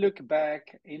I look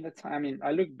back in the time, I mean,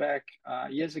 I look back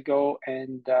years ago,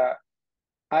 and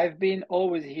I've been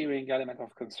always hearing element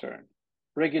of concern,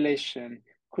 regulation,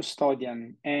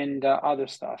 custodian, and other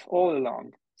stuff all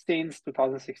along since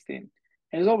 2016.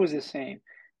 And it's always the same.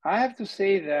 I have to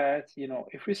say that,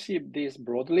 if we see this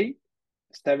broadly,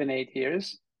 7, 8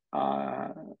 years, uh,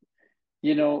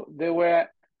 there were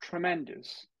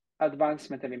tremendous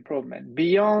advancement and improvement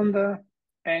beyond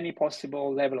any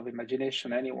possible level of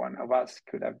imagination any one of us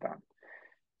could have done.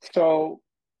 So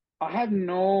I have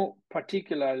no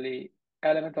particularly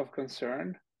element of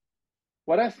concern.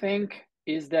 What I think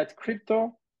is that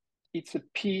crypto, it's a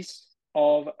piece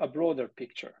of a broader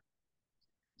picture.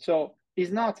 So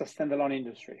it's not a standalone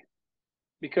industry,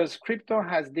 because crypto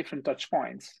has different touch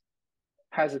points,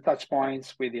 has a touch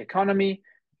points with the economy,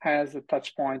 has a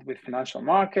touch point with financial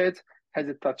markets, has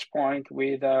a touch point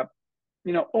with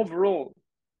overall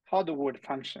how the world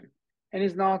function, and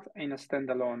is not in a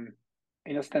standalone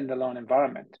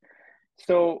environment.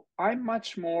 So I'm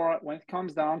much more, when it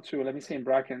comes down to, let me say in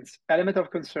brackets, element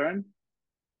of concern.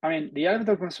 I mean, the element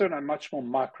of concern are much more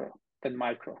macro than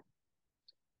micro,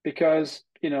 because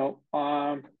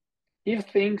if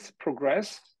things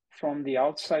progress from the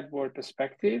outside world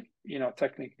perspective,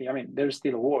 technically, I mean, there's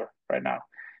still a war right now,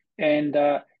 and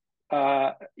the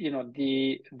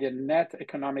net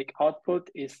economic output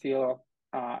is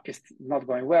not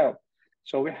going well.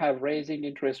 So we have raising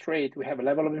interest rate, we have a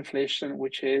level of inflation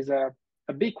which is a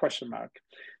big question mark.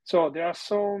 So there are,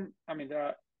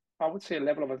 I would say, a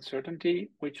level of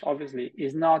uncertainty which obviously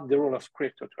is not the role of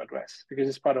crypto to address, because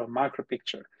it's part of a macro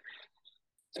picture.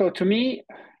 So to me,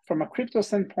 from a crypto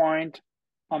standpoint,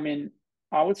 I mean,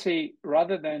 I would say,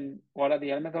 rather than what are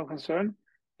the elements of concern,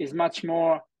 is much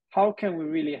more how can we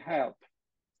really help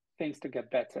things to get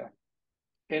better.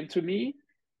 And to me,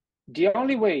 the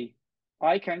only way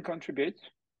I can contribute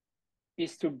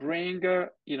is to bring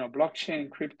blockchain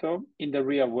and crypto in the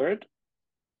real world,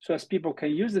 so as people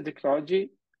can use the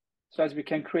technology, so as we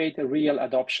can create a real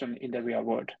adoption in the real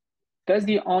world. That's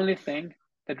the only thing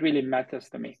that really matters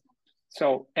to me.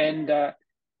 So, and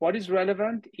what is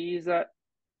relevant is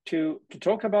to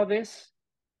talk about this,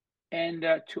 and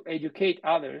to educate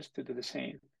others to do the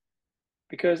same.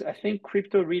 Because I think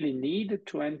crypto really need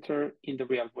to enter in the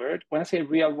real world. When I say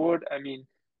real world, I mean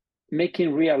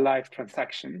making real life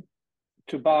transaction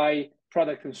to buy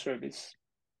product and service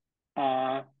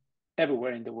uh,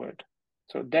 everywhere in the world.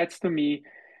 So that's, to me,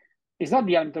 it's not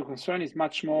the element of concern. It's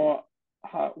much more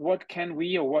what can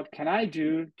we, or what can I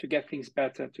do to get things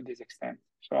better to this extent.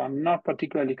 So I'm not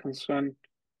particularly concerned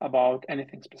about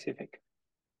anything specific.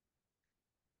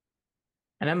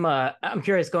 And I'm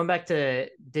curious, going back to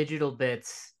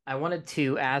DigitalBits, I wanted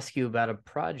to ask you about a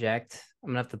project. I'm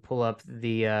gonna have to pull up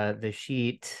the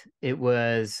sheet. It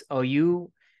was, oh,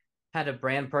 you had a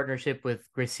brand partnership with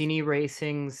Gresini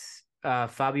Racing's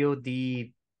Fabio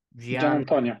Di Gian Gian.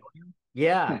 Antonio.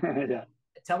 Yeah. Yeah.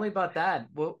 Tell me about that.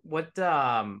 What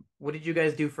did you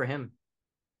guys do for him?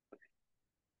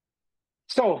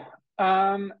 So,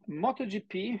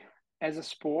 MotoGP as a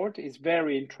sport is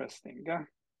very interesting.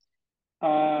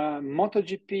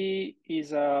 MotoGP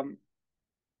is, I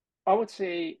would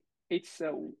say, it's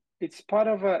part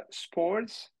of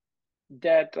sports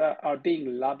that are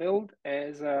being labeled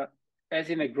as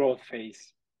in a growth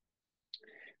phase.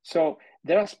 So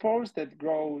there are sports that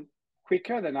grow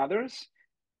quicker than others.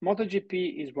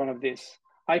 MotoGP is one of these.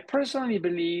 I personally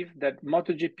believe that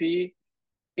MotoGP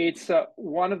it's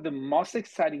one of the most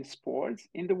exciting sports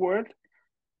in the world,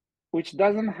 which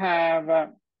doesn't have,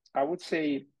 I would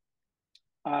say,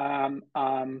 the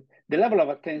level of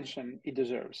attention it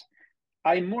deserves.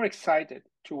 I'm more excited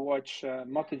to watch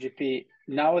MotoGP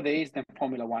nowadays than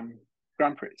Formula One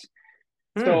Grand Prix.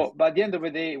 Hmm. So, by the end of the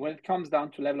day, when it comes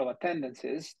down to level of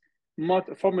attendances,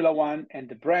 Formula One and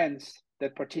the brands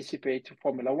that participate to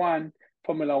Formula One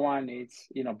is,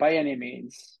 by any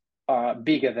means,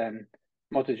 bigger than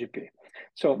MotoGP.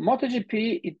 So,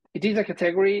 MotoGP, it is a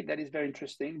category that is very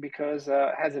interesting because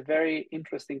has a very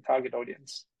interesting target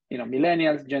audience.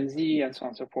 Millennials, Gen Z, and so on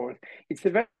and so forth. It's a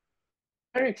very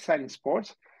exciting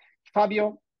sport.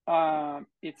 Fabio,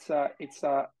 it's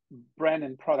a brand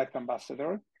and product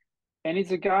ambassador, and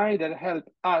it's a guy that helped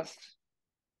us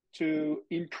to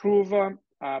improve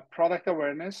product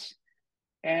awareness,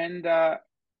 and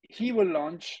he will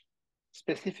launch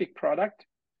specific product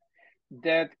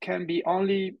that can be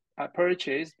only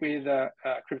purchased with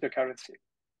cryptocurrency.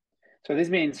 So this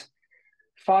means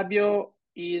Fabio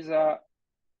is a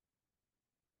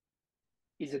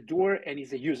doer and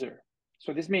is a user.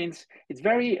 So this means it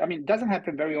doesn't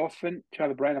happen very often to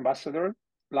have a brand ambassador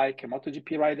like a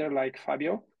MotoGP rider like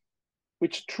Fabio,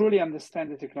 which truly understand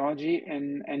the technology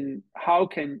and how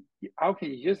can you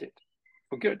use it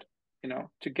for good,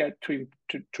 to get to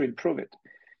improve it.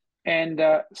 And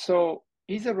so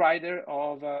he's a rider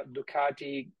of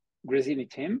Ducati Gresini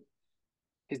team.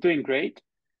 He's doing great.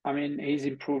 I mean, he's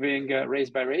improving race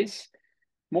by race.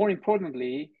 More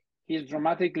importantly, he's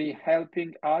dramatically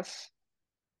helping us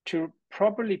to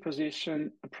properly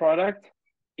position a product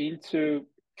into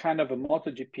kind of a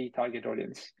MotoGP target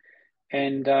audience.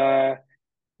 And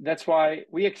that's why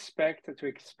we expect to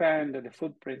expand the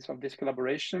footprints of this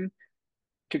collaboration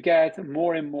to get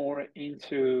more and more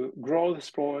into growth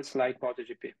sports like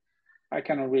MotoGP. I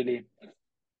cannot really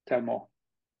tell more.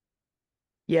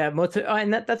 Yeah,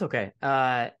 and that's okay.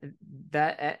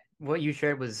 That what you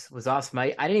shared was awesome. I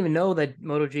didn't even know that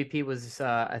MotoGP was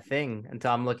a thing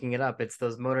until I'm looking it up. It's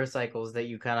those motorcycles that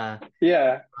you kind of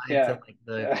Yeah, ride to yeah, like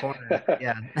the yeah. corner.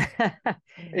 Yeah.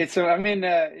 It's. I mean,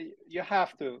 you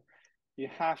have to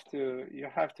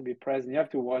be present. You have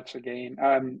to watch a game,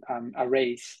 a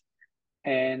race,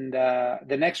 and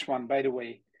the next one, by the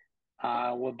way,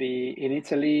 will be in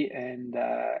Italy, and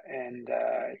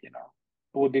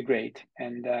it would be great,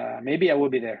 and maybe I will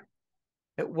be there.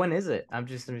 When is it? I'm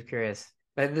just curious.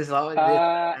 But this always this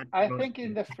I think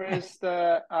in the first,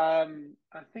 I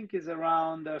think is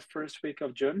around the first week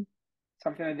of June,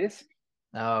 something like this.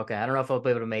 Oh, okay. I don't know if I'll be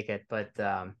able to make it, but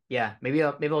yeah, maybe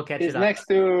I'll catch it Is on. next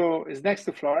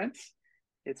to Florence.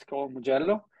 It's called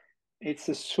Mugello. It's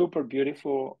a super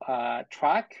beautiful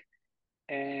track,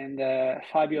 and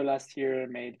Fabio last year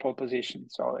made pole position.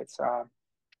 So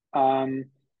um,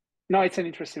 no, it's an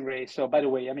interesting race. So by the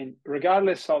way, I mean,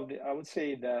 regardless of I would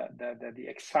say the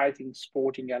exciting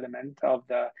sporting element of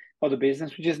the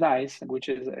business, which is nice, which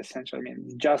is essential. I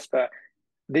mean, just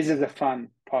this is the fun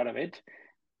part of it.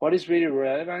 What is really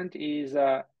relevant is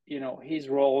his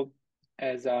role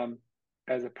as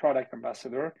as a product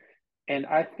ambassador, and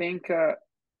I think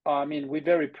I mean we're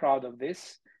very proud of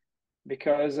this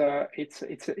because it's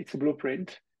a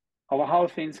blueprint of how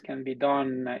things can be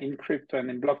done in crypto and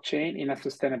in blockchain in a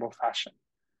sustainable fashion.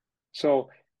 So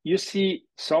you see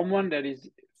someone that is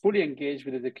fully engaged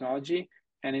with the technology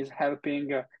and is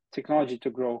helping technology to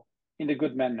grow in a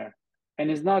good manner, and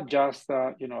is not just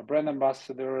a brand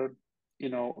ambassador,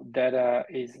 that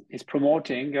is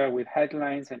promoting with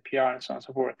headlines and PR and so on and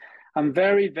so forth. I'm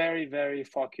very, very, very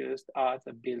focused at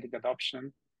building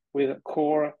adoption with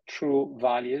core true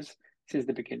values since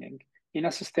the beginning in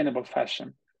a sustainable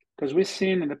fashion, because we've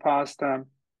seen in the past,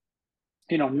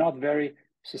 not very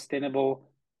sustainable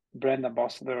brand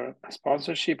ambassador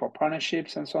sponsorship or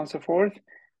partnerships and so on and so forth.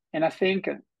 And I think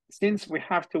since we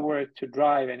have to work to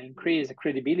drive and increase the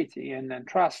credibility and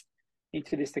trust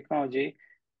into this technology,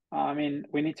 I mean,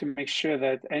 we need to make sure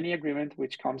that any agreement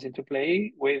which comes into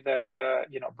play with,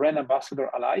 brand ambassador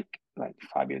alike, like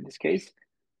Fabio in this case,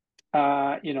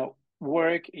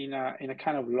 work in a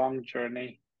kind of long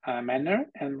journey manner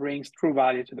and brings true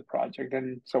value to the project.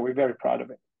 And so we're very proud of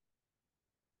it.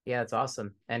 Yeah, it's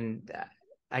awesome. And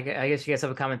I guess you guys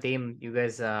have a common theme. You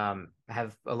guys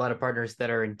have a lot of partners that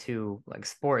are into like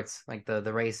sports, like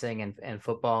the racing and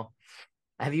football.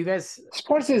 Have you guys?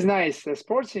 Sports is nice.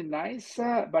 Sports is nice,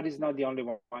 but it's not the only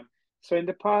one. So in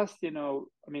the past, I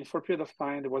mean, for a period of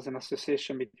time, there was an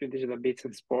association between DigitalBits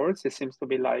and sports. It seems to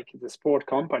be like the sport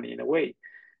company in a way,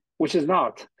 which is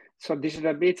not. So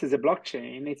DigitalBits is a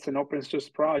blockchain. It's an open source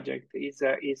project. Is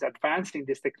advancing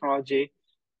this technology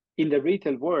in the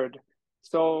retail world.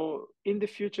 So in the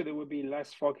future, there will be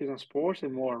less focus on sports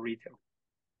and more on retail.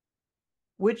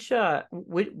 Which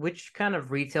kind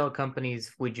of retail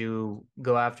companies would you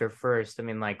go after first? I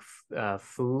mean, like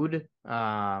food,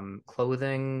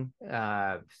 clothing,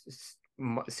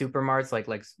 supermarkets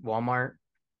like Walmart.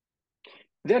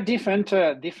 There are different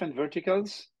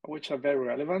verticals which are very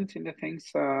relevant in the things.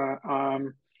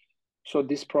 So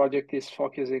this project is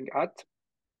focusing at.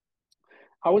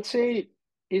 I would say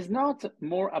is not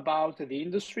more about the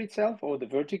industry itself or the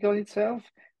vertical itself,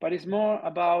 but it's more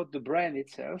about the brand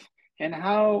itself and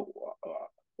how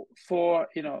for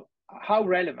how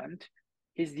relevant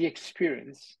is the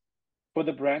experience for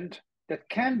the brand that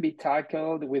can be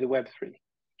tackled with Web3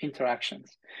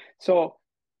 interactions. So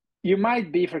you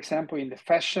might be, for example, in the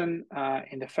fashion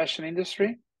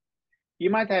industry, you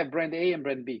might have brand A and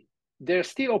brand B. They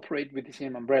still operate with the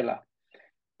same umbrella,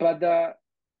 but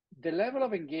the level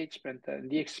of engagement and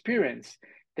the experience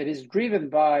that is driven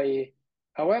by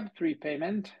a Web3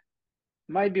 payment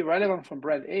might be relevant from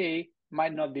brand A,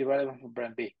 might not be relevant from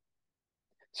brand B.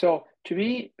 So to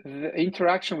me, the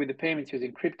interaction with the payment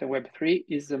using crypto Web3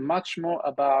 is much more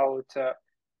about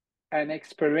an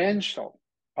experiential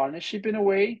partnership in a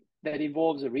way that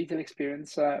involves a retail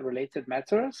experience related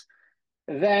matters.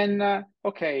 Then,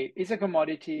 okay, it's a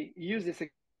commodity, use this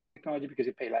technology because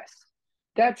you pay less.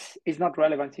 That is not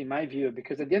relevant in my view,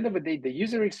 because at the end of the day, the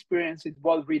user experience is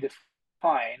what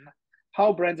redefine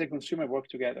how brands and consumer work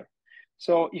together.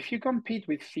 So if you compete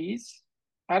with fees,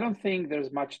 I don't think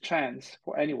there's much chance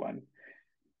for anyone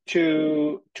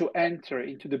to enter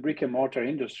into the brick and mortar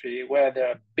industry where there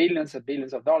are billions and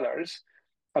billions of dollars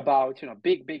about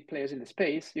big players in the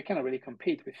space. You cannot really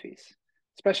compete with fees,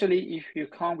 especially if you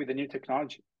come with a new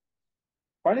technology.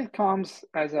 When it comes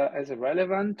as a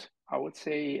relevant, I would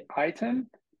say, item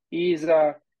is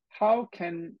how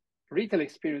can retail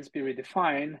experience be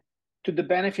redefined to the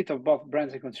benefit of both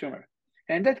brands and consumer.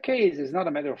 And in that case, it's not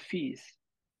a matter of fees.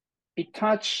 It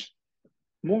touch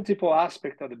multiple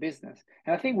aspects of the business.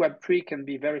 And I think Web3 can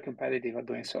be very competitive at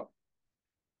doing so.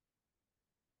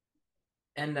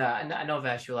 And I know I've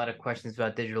asked you a lot of questions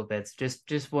about DigitalBits.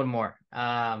 Just one more.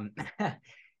 How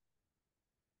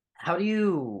do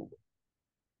you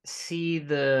see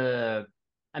the?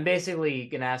 I'm basically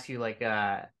gonna ask you like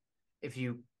if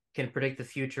you can predict the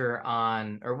future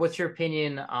on, or what's your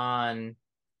opinion on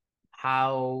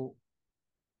how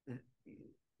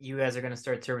you guys are gonna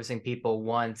start servicing people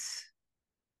once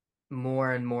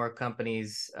more and more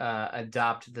companies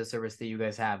adopt the service that you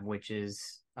guys have, which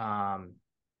is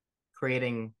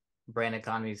creating brand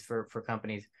economies for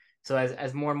companies. So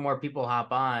as more and more people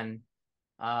hop on,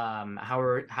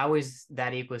 how is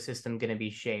that ecosystem going to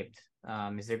be shaped?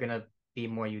 Is there going to be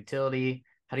more utility?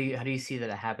 How do you see that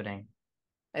happening?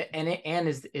 And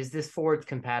is this forward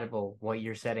compatible what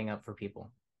you're setting up for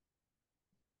people?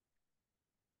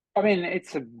 I mean,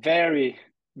 it's a very,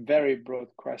 very broad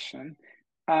question.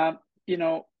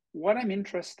 What I'm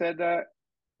interested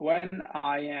when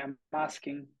I am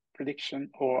asking prediction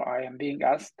or I am being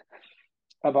asked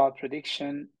about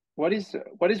prediction, what is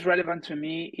relevant to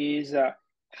me is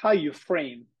how you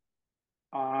frame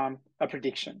a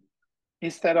prediction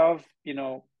instead of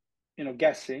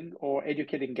guessing or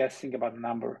educating guessing about a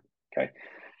number. Okay,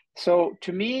 so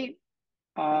to me,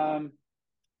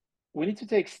 we need to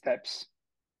take steps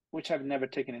which I've never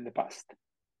taken in the past.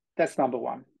 That's number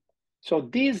one. So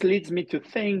this leads me to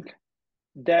think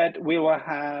that we will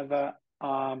have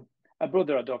a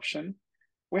broader adoption.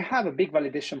 We have a big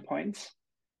validation points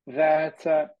that,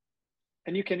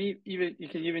 and you can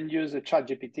even use a chat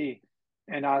GPT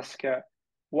and ask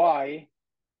why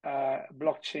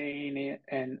blockchain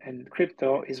and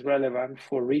crypto is relevant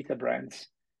for retail brands.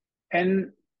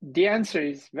 And the answer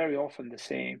is very often the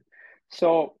same.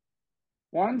 So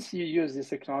once you use this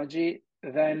technology,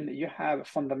 then you have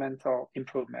fundamental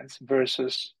improvements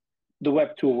versus the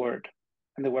Web 2 world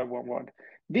and the Web 1 world.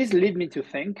 This lead me to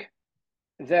think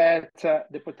that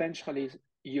the potential is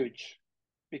huge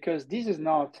because this is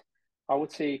not, I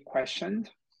would say, questioned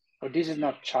or this is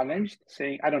not challenged,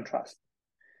 saying, I don't trust.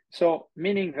 So,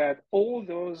 meaning that all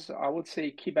those, I would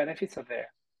say, key benefits are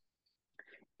there.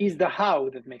 Is the how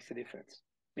that makes the difference,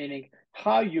 meaning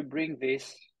how you bring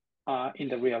this in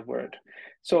the real world.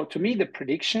 So, to me, the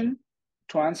prediction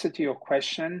to answer to your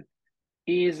question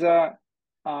is not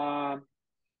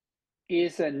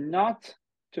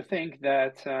to think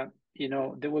that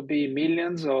there will be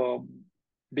millions or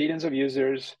billions of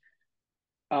users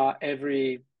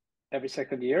every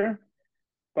second year,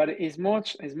 but it's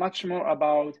much more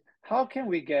about how can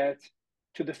we get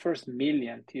to the first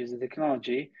million to use the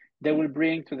technology that will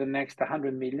bring to the next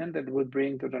 100 million, that will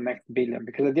bring to the next billion,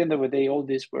 because at the end of the day, all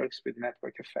this works with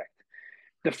network effect.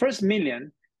 The first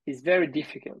million is very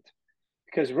difficult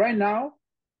because right now,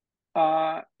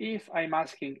 if I'm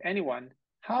asking anyone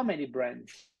how many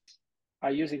brands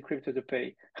are using crypto to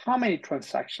pay, how many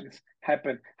transactions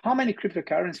happen, how many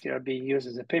cryptocurrency are being used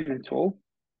as a payment tool,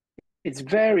 it's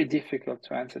very difficult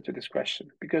to answer to this question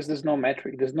because there's no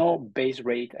metric, there's no base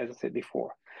rate, as I said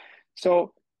before.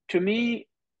 So to me,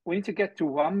 we need to get to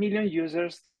 1 million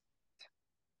users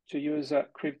to use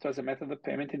crypto as a method of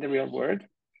payment in the real world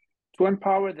to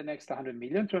empower the next 100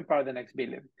 million, to empower the next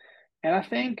billion. And I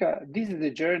think this is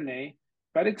the journey.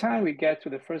 By the time we get to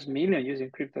the first million using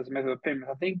crypto as a method of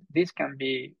payment, I think this can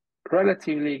be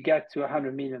relatively get to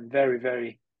 100 million very,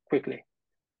 very quickly.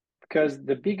 Because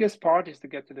the biggest part is to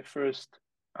get to the first,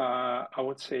 I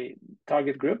would say,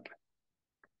 target group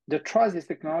that trusts this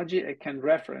technology and can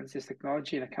reference this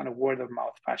technology in a kind of word of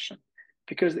mouth fashion,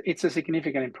 because it's a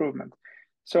significant improvement.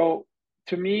 So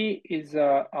to me, it's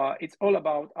all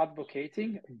about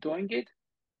advocating, doing it,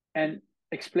 and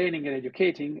explaining and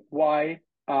educating why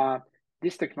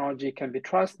this technology can be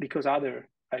trusted because others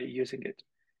are using it.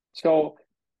 So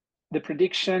the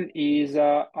prediction is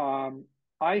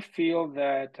I feel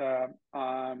that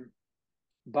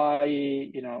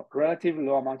by relatively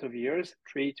low amount of years,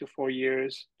 3 to 4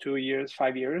 years, 2 years,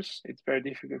 5 years, it's very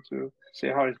difficult to say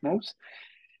how it moves.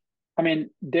 I mean,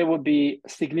 there will be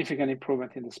significant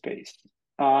improvement in the space.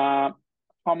 How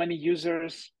many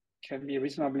users can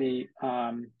reasonably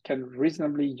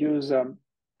use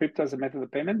crypto as a method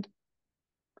of payment?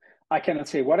 I cannot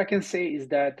say. What I can say is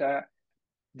that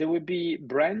there will be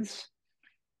brands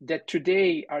that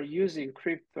today are using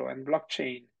crypto and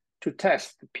blockchain to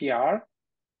test PR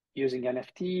using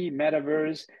NFT,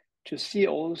 metaverse, to see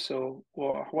also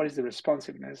what is the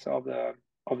responsiveness of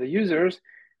the users.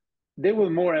 They will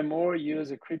more and more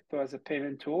use a crypto as a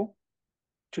payment tool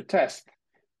to test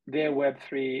their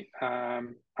Web3,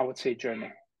 I would say,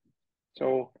 journey.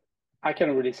 So I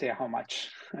cannot really say how much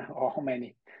or how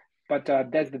many, but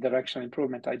that's the directional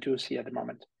improvement I do see at the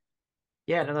moment.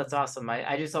 Yeah, no, that's awesome.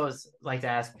 I just always like to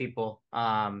ask people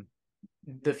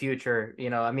the future,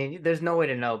 I mean, there's no way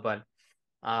to know, but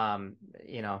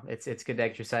it's good to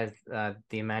exercise the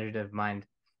imaginative mind.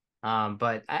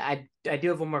 But I do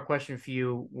have one more question for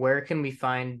you. Where can we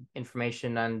find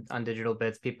information on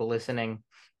DigitalBits, people listening,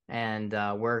 and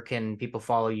where can people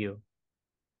follow you?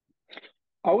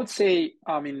 I would say,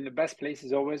 the best place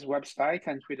is always website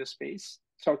and Twitter space.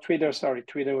 So Twitter, so the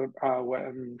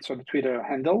Twitter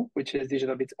handle, which is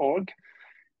DigitalBits.org.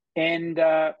 And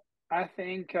I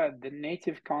think the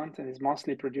native content is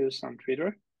mostly produced on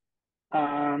Twitter,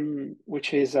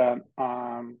 which is very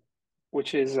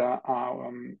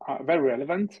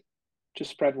relevant to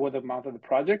spread word of mouth of the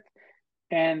project.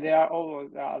 And there are all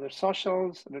other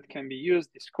socials that can be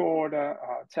used: Discord,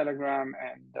 Telegram,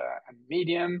 and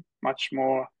Medium, much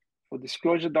more for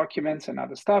disclosure documents and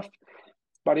other stuff.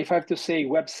 But if I have to say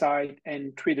website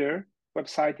and Twitter,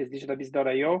 website is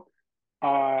digitalbits.io,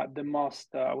 are the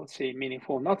most, I would say,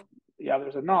 meaningful. Not the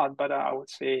others are not, but I would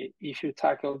say if you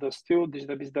tackle those two,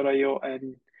 digitalbits.io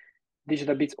and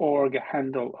digitalbits.org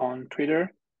handle on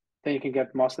Twitter, then you can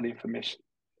get most of the information.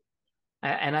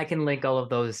 And I can link all of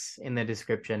those in the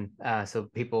description, so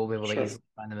people will be able to Sure. easily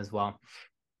find them as well.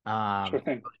 Sure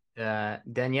thing.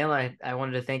 Daniele, I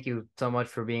wanted to thank you so much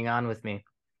for being on with me.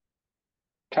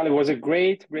 Kali, it was a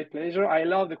great pleasure. I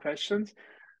love the questions.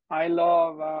 I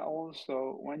love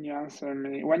also when you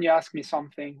ask me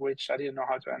something which I didn't know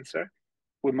how to answer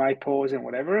with my pose and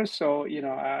whatever. So,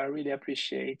 I really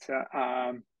appreciate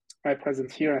my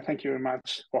presence here, and thank you very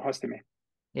much for hosting me.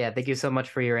 Yeah, thank you so much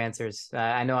for your answers.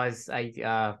 I know I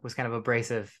was kind of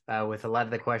abrasive with a lot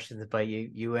of the questions, but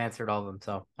you answered all of them.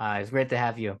 So it was great to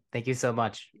have you. Thank you so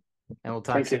much, and we'll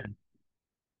talk Thank you. soon.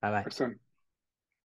 Bye bye. Talk soon.